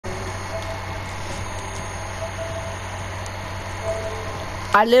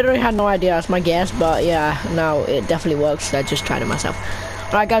I literally had no idea. That's my guess, but yeah, no, it definitely works. I just tried it myself.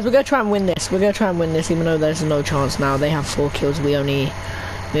 All right, guys, we're gonna try and win this. We're gonna try and win this, even though there's no chance now. They have 4 kills. We only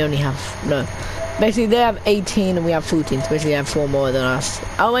have no. Basically, they have 18 and we have 14. So basically, they have 4 more than us.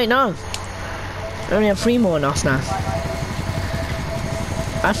 Oh wait, no. We only have 3 more than us now.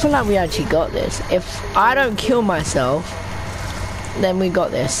 I feel like we actually got this. If I don't kill myself, then we got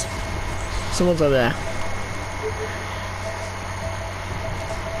this. Someone's over there.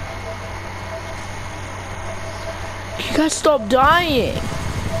 You guys stop dying.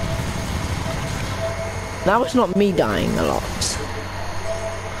 Now it's not me dying a lot.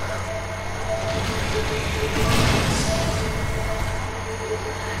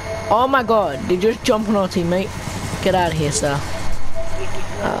 Oh my god, did you just jump on our teammate? Get out of here, sir.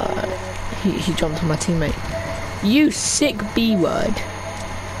 He jumped on my teammate. You sick B-word.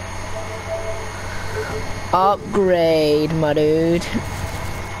 Upgrade, my dude.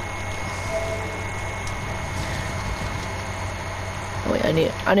 Wait, I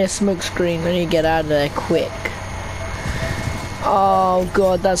need a smoke screen. I need to get out of there quick. Oh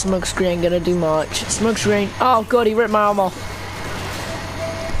god, that smoke screen ain't gonna do much. Smoke screen. Oh god, he ripped my arm off.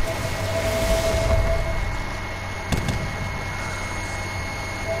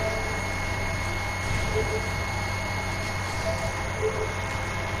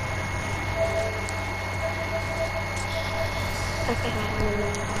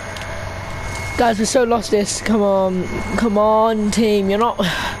 Guys, we so lost this. Come on, team. You're not.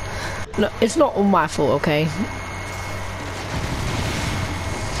 No, it's not all my fault, okay?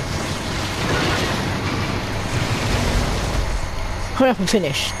 Hurry up and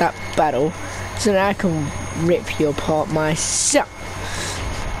finish that battle, so that I can rip you apart myself.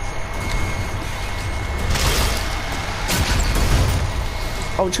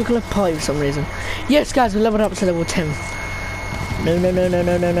 Oh, chocolate pie for some reason. Yes, guys, we leveled up to level 10. No.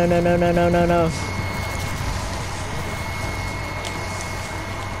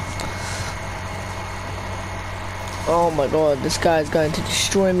 Oh my god, this guy's going to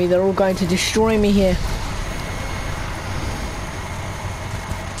destroy me. They're all going to destroy me here.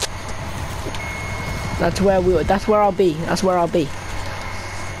 That's where I'll be. That's where I'll be.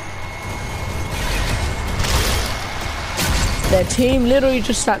 Their team literally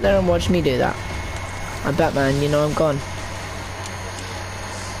just sat there and watched me do that. I'm Batman, you know I'm gone.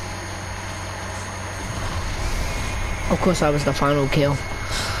 Of course I was the final kill.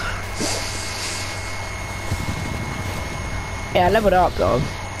 Yeah, I leveled up though.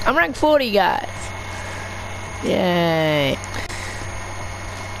 I'm rank 40, guys. Yay.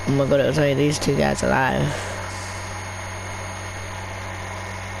 Oh my god, it was only these 2 guys alive.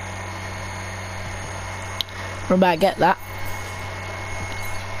 We're about to get that.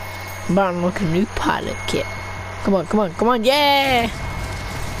 I'm about to unlock a new pilot kit. Come on, yeah!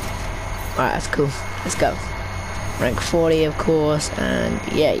 Alright, that's cool. Let's go. Rank 40, of course, and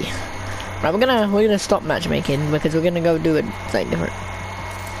yay. Right, we're gonna stop matchmaking because we're gonna go do it something different.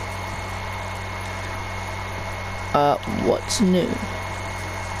 What's new?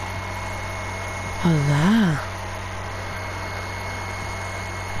 Oh, that.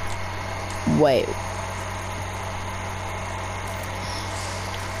 Wait.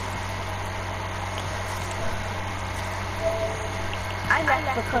 I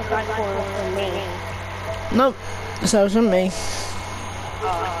left because I called for me. Nope, so it's on me.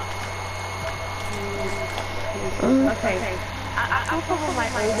 Okay. I'll cover my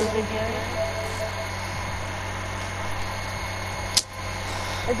older videos.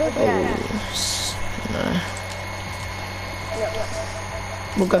 No.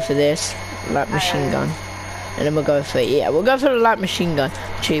 We'll go for this light machine gun, and then we'll go for we'll go for the light machine gun.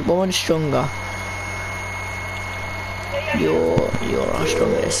 Actually, one stronger. You're our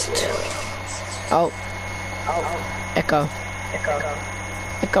strongest. Oh. Echo.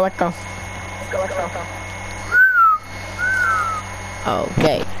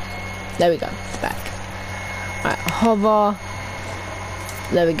 Okay. There we go. It's back. Right, hover.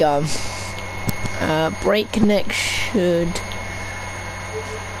 There we go. Breakneck should.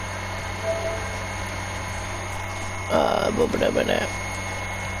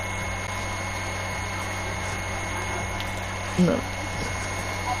 No.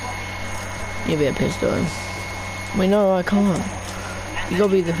 You be a pistol. Wait, no, I can't. You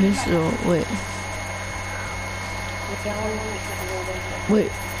gotta be the pistol. Wait.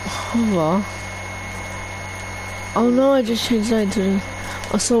 Wait. Hover. Oh no, I just changed that to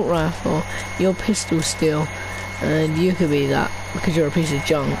assault rifle. You're pistol still, and you could be that because you're a piece of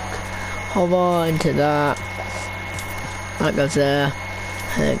junk. Hover into that. That goes there.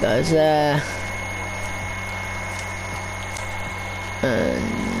 That goes there. And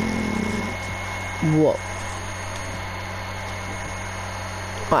What?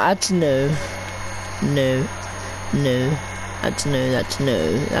 Oh, that's new. No. No. That's new, that's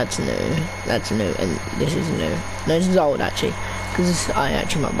new, that's new, that's new, and this is new. No, this is old actually, because I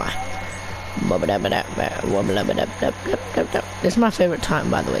actually might buy. This is my favorite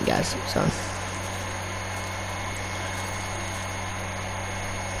time, by the way, guys, so.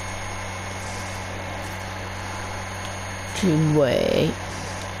 Wait.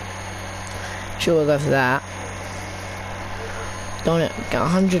 Sure, we'll go for that. Don't it? Got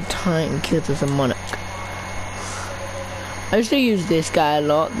 100 Titan kills with a monarch. I used to use this guy a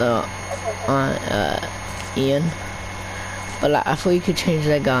lot, though, Ian. But like, I thought you could change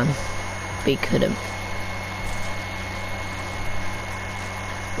their gun, but you couldn't.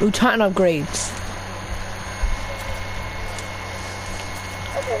 Ooh, Titan upgrades.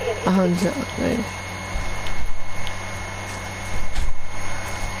 100 upgrades.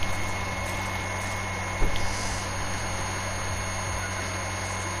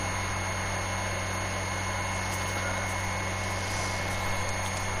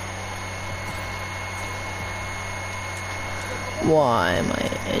 Why am I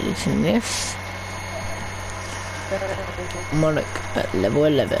editing this? Monarch at level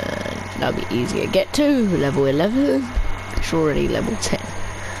 11. That'll be easy to get to. Level 11. It's already level 10.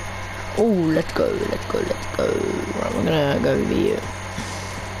 Oh, let's go, let's go, let's go. Right, we're gonna go over you.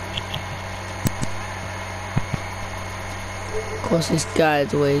 Of course, this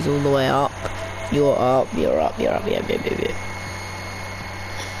guy's always all the way up. You're up, you're up, you're up, yeah.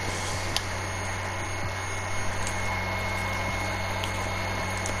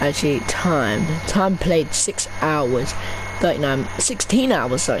 Actually, time played 6 hours, 16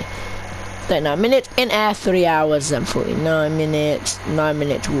 hours, sorry. 39 minutes in air, 3 hours and 49 minutes, 9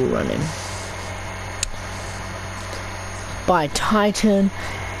 minutes wall running. By Titan,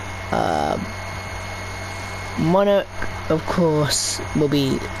 Monarch, of course, will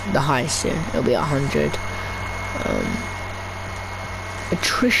be the highest here. It'll be 100.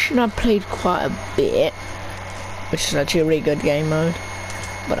 Attrition, I played quite a bit, which is actually a really good game mode.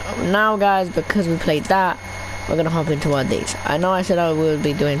 But now, guys, because we played that, we're gonna hop into one of these. I know I said I would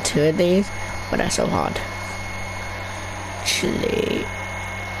be doing 2 of these, but that's so hard. Actually,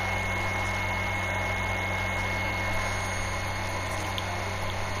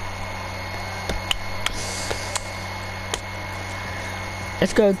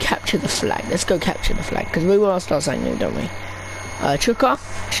 let's go capture the flag. Let's go capture the flag, because we want to start something new, don't we? Chuka,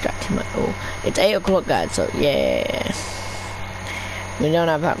 distract him at all. It's 8 o'clock, guys, so yeah. We don't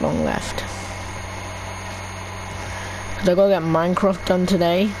have that long left. Cause I gotta get Minecraft done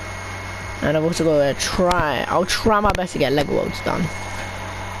today, and I've also got to try. I'll try my best to get Lego Worlds done.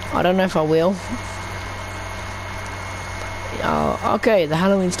 I don't know if I will. Okay, the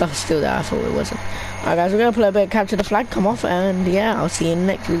Halloween stuff is still there. I thought it wasn't. Alright, guys, we're gonna play a bit of Capture the Flag. Come off, and yeah, I'll see you in the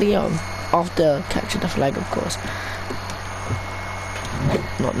next video after Capture the Flag, of course.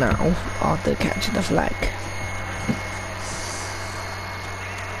 Not now. After Capture the Flag.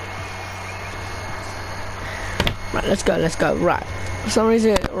 Right, let's go. Right, for some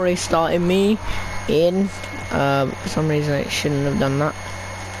reason it already started me in. For some reason it shouldn't have done that.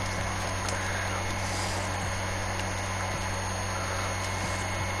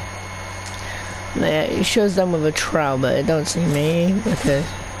 Yeah, it shows them with a trowel, but it don't see me. Okay.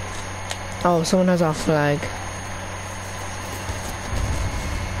 Oh, someone has our flag.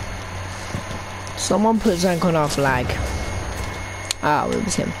 Someone put Zank on our flag. Ah, it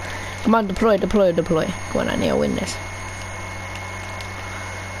was him. Come on, deploy. Come on, I need to win this.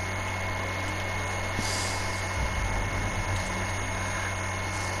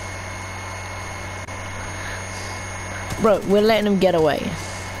 Bro, we're letting him get away.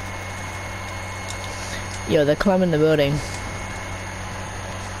 Yo, they're climbing the building.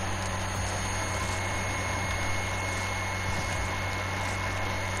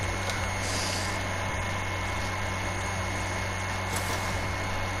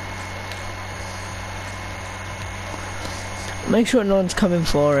 Make sure no one's coming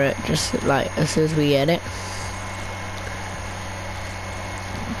for it, just like as soon as we get it.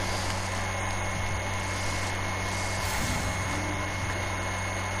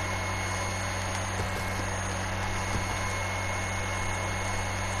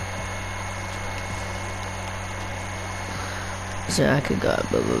 So I could go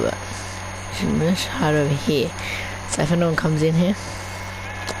blah blah blah. Should just hide over here. So if anyone comes in here.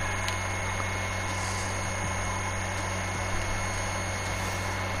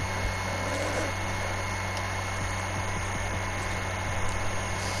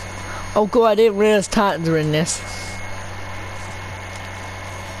 Oh god, I didn't realize Titans are in this.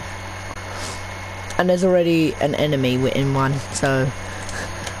 And there's already an enemy within one, so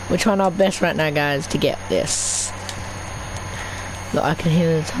we're trying our best right now, guys, to get this. Look, I can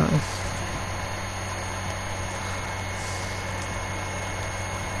hear the time.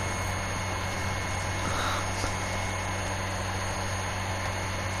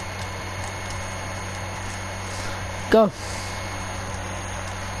 Go.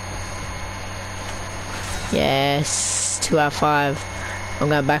 Yes, 2 out of 5. I'm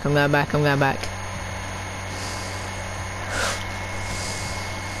going back, I'm going back, I'm going back.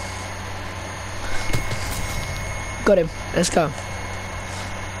 Got him, let's go.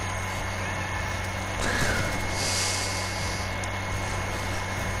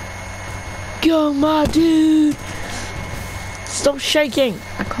 Go, my dude! Stop shaking!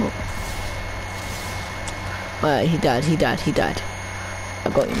 I can't. He died, he died, he died. I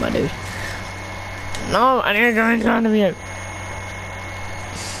got you, my dude. No, I need to go in front of you.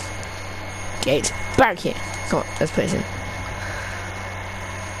 Gate, back here. Come on, let's put this in.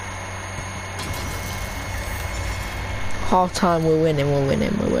 Half time, we're winning, we're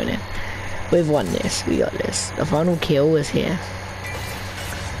winning, we're winning. We've won this, we got this. The final kill is here.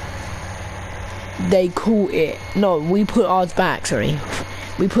 They caught it. No, we put ours back, sorry.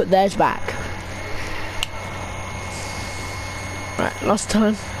 We put theirs back. Right, last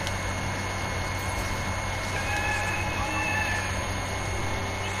time.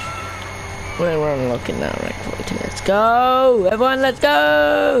 We're unlocking now, right? 42. Let's go! Everyone, let's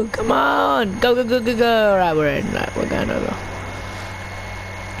go! Come on! Go, go, go, go, go! Alright, we're in. Right, we're going over.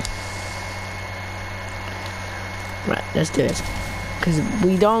 Right, let's do this. Because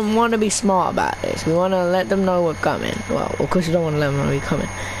we don't want to be smart about this. We want to let them know we're coming. Well, of course you don't want to let them know you're coming.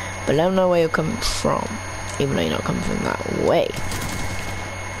 But let them know where you're coming from. Even though you're not coming from that way.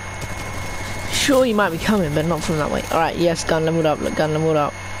 Sure, you might be coming, but not from that way. Alright, yes, gun leveled up. Look, gun leveled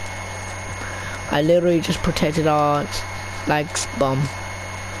up. I literally just protected our legs, bum.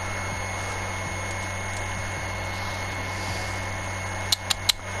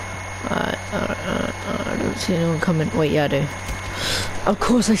 Alright, I don't see anyone coming. Wait, yeah, I do. Of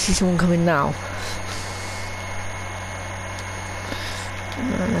course I see someone coming now.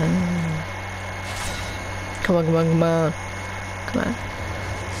 Come on, come on, come on. Come on.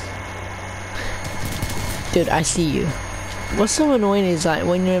 Dude, I see you. What's so annoying is like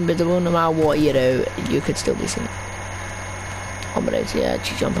when you're invisible, no matter what you do, you could still be seen. Oh my days, yeah,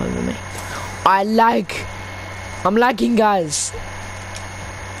 she jumped over me. I'm lagging, guys.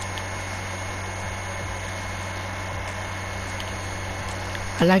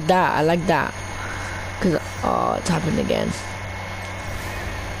 I like that. Cause, oh, it's happened again.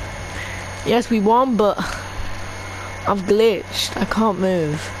 Yes, we won, but I've glitched. I can't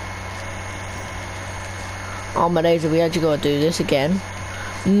move. Oh my days, we actually gotta do this again.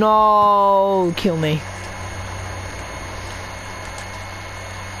 No, kill me.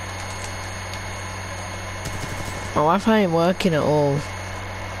 My Wi-Fi ain't working at all.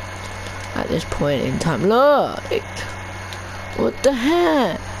 At this point in time. Look! What the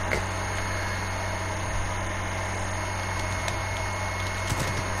heck?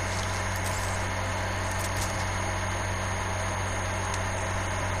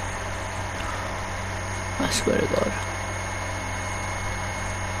 I swear to God.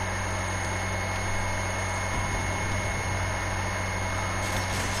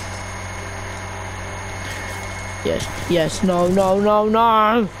 Yes, yes, no, no, no,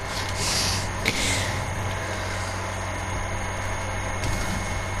 no!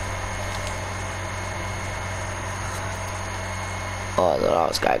 Oh, the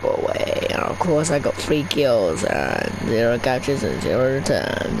last guy got away, and of course I got 3 kills and 0 catches and 0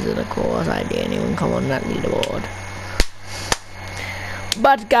 returns, and of course I didn't even come on that leaderboard.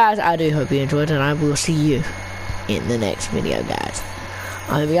 But guys, I do hope you enjoyed, and I will see you in the next video, guys.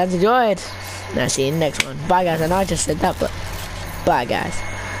 I hope you guys enjoyed, and I'll see you in the next one. Bye guys, I know I just said that, but bye guys.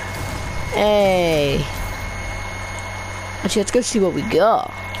 Hey. Actually, let's go see what we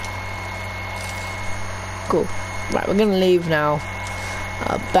got. Cool. Right, we're gonna leave now.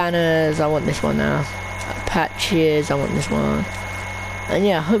 Banners, I want this one now. Patches, I want this one. And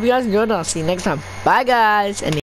yeah, hope you guys enjoyed, and I'll see you next time. Bye guys. And